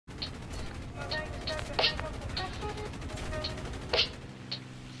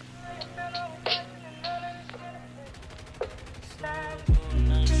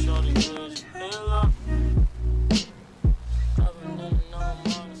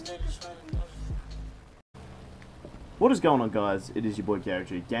What is going on, guys? It is your boy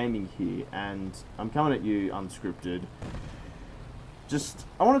Garrett Gaming here, and I'm coming at you unscripted.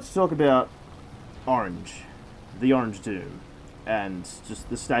 I wanted to talk about Orange, theOrangeDoom, and just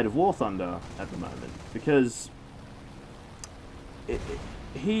the state of War Thunder at the moment, because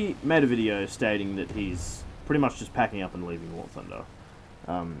he made a video stating that he's pretty much just packing up and leaving War Thunder.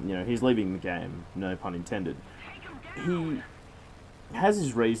 You know, he's leaving the game, no pun intended. He has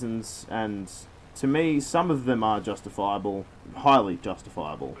his reasons, and to me, some of them are justifiable, highly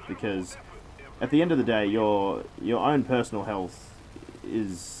justifiable, because at the end of the day, your own personal health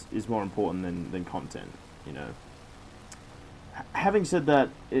is more important than content, you know. Having said that,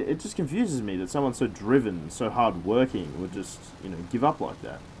 it just confuses me that someone so driven, so hard-working would just, you know, give up like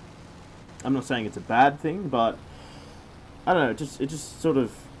that. I'm not saying it's a bad thing, but I don't know, it just sort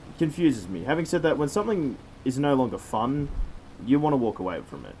of confuses me. Having said that, when something is no longer fun, you want to walk away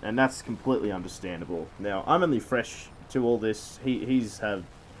from it, and that's completely understandable. Now, I'm only fresh to all this. He's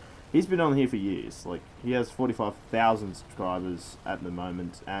been on here for years. Like, he has 45,000 subscribers at the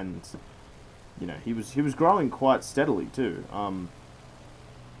moment, and you know, he was growing quite steadily too.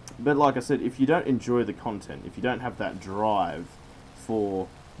 But like I said, if you don't enjoy the content, if you don't have that drive for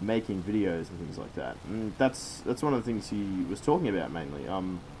making videos and things like that, and that's one of the things he was talking about mainly.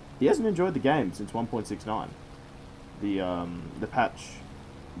 He hasn't enjoyed the game since 1.69. The patch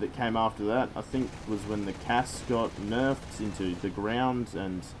that came after that, I think, was when the CAS got nerfed into the ground,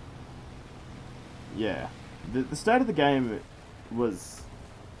 and yeah, the state of the game was,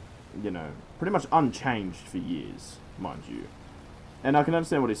 you know, pretty much unchanged for years, mind you. And I can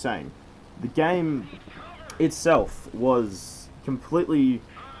understand what he's saying. The game itself was completely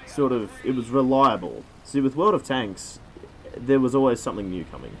it was reliable. See, with World of Tanks, there was always something new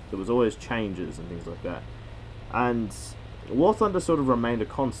coming. There was always changes and things like that. And War Thunder sort of remained a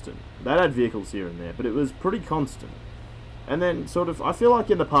constant. They had vehicles here and there, but it was pretty constant. And then I feel like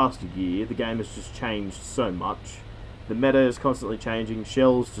in the past year, the game has just changed so much. The meta is constantly changing,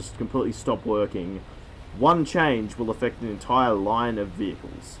 shells just completely stop working. One change will affect an entire line of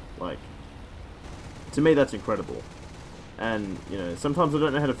vehicles. Like, to me, that's incredible. And, you know, sometimes I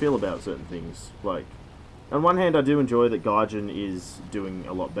don't know how to feel about certain things. Like, on one hand, I do enjoy that Gaijin is doing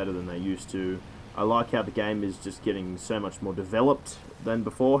a lot better than they used to. I like how the game is just getting so much more developed than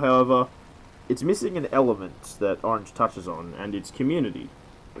before. However, it's missing an element that Orange touches on, and it's community.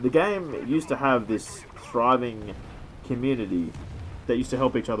 The game used to have this thriving community that used to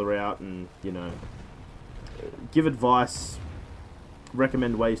help each other out and, you know, give advice,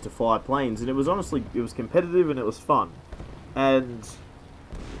 recommend ways to fly planes, and it was competitive and it was fun. And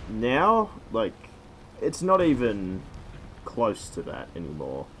now, like, it's not even close to that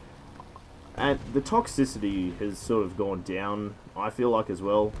anymore. And the toxicity has sort of gone down, I feel like, as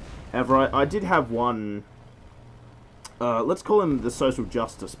well. However, I did have one, let's call him the social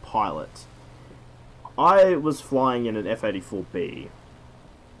justice pilot. I was flying in an F-84B,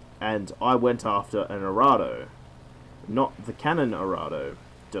 and I went after an Arado. Not the Cannon Arado,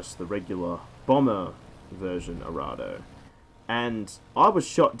 just the regular bomber version Arado. And I was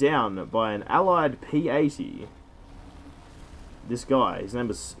shot down by an allied P-80. This guy, his name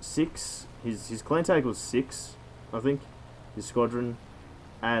was Six. His clan tag was 6, I think, his squadron,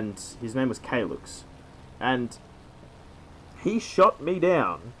 and his name was Kalux. And he shot me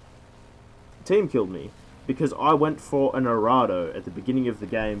down, team killed me, because I went for an Arado at the beginning of the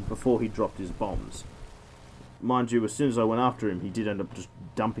game before he dropped his bombs. Mind you, as soon as I went after him, he did end up just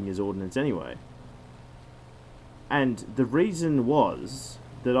dumping his ordnance anyway. And the reason was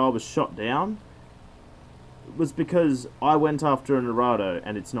that I was shot down was because I went after an Arado,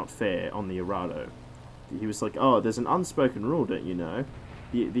 and it's not fair on the Arado. He was like, oh, there's an unspoken rule, don't you know?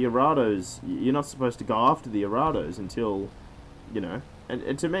 The Arados, you're not supposed to go after the Arados until, you know.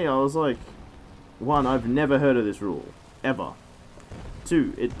 And to me, I was like, one, I've never heard of this rule, ever.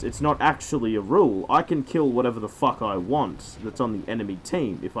 Two, it's not actually a rule. I can kill whatever the fuck I want that's on the enemy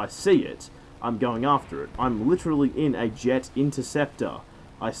team. If I see it, I'm going after it. I'm literally in a jet interceptor.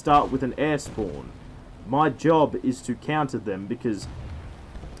 I start with an air spawn. My job is to counter them because,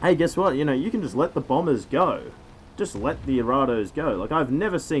 hey, guess what? You know, you can just let the bombers go. Just let the Arados go. Like, I've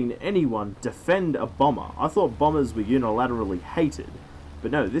never seen anyone defend a bomber. I thought bombers were unilaterally hated. But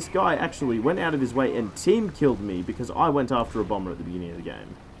no, this guy actually went out of his way and team killed me because I went after a bomber at the beginning of the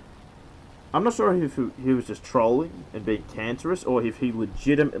game. I'm not sure if he was just trolling and being cancerous, or if he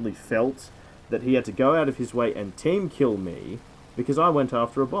legitimately felt that he had to go out of his way and team kill me because I went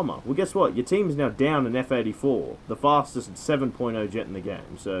after a bomber. Well, guess what? Your team's now down an F-84, the fastest 7.0 jet in the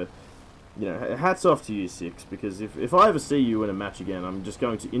game. So, you know, hats off to you, Six, because if I ever see you in a match again, I'm just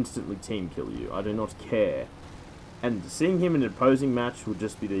going to instantly team kill you. I do not care. And seeing him in an opposing match would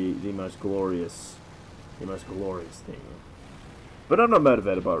just be the most glorious thing. But I'm not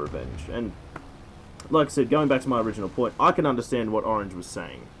motivated by revenge, and like I said, going back to my original point, I can understand what Orange was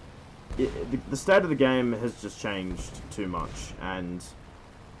saying. The state of the game has just changed too much, and,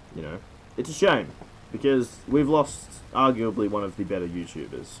 you know, it's a shame, because we've lost arguably one of the better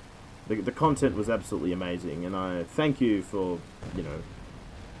YouTubers. The content was absolutely amazing, and I thank you for, you know,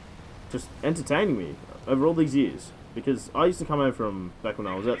 just entertaining me over all these years, because I used to come home from back when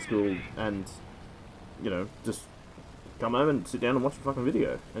I was at school, and, you know, just come home and sit down and watch a fucking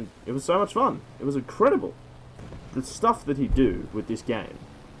video, and it was so much fun. It was incredible. The stuff that he'd do with this game,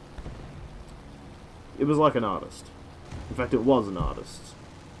 it was like an artist. In fact, it was an artist.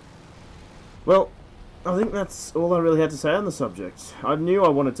 Well, I think that's all I really had to say on the subject. I knew I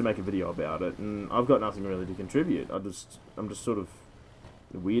wanted to make a video about it, and I've got nothing really to contribute. I'm just sort of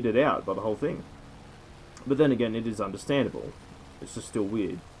weirded out by the whole thing. But then again, it is understandable. It's just still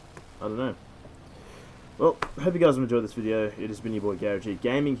weird. I don't know. Well, I hope you guys have enjoyed this video. It has been your boy Garage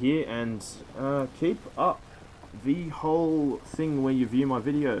Gaming here, and keep up the whole thing where you view my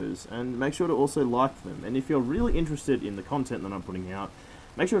videos, and make sure to also like them. And if you're really interested in the content that I'm putting out,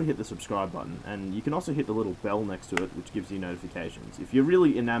 make sure to hit the subscribe button, and you can also hit the little bell next to it, which gives you notifications. If you're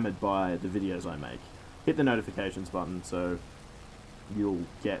really enamored by the videos I make, hit the notifications button so you'll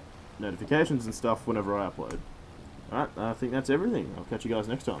get notifications and stuff whenever I upload. Alright, I think that's everything. I'll catch you guys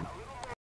next time.